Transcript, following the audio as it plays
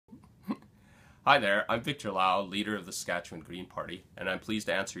Hi there, I'm Victor Lau, leader of the Saskatchewan Green Party, and I'm pleased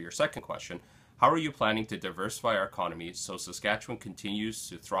to answer your second question. How are you planning to diversify our economy so Saskatchewan continues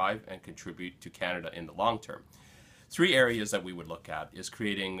to thrive and contribute to Canada in the long term? Three areas that we would look at is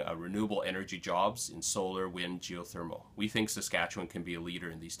creating renewable energy jobs in solar, wind, geothermal. We think Saskatchewan can be a leader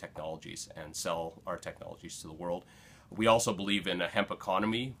in these technologies and sell our technologies to the world. We also believe in a hemp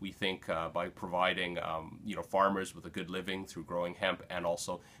economy. We think by providing farmers with a good living through growing hemp and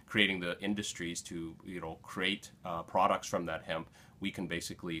also creating the industries to create products from that hemp, we can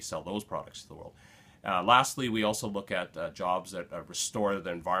basically sell those products to the world. Lastly, we also look at jobs that restore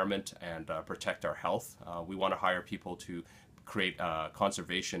the environment and protect our health. We want to hire people to create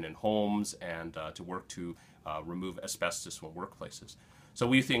conservation in homes and to work to remove asbestos from workplaces. So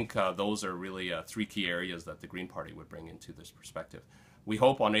we think those are really three key areas that the Green Party would bring into this perspective. We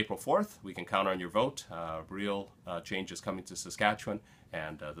hope on April 4th we can count on your vote. Real change is coming to Saskatchewan,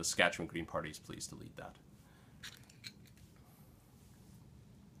 and the Saskatchewan Green Party is pleased to lead that.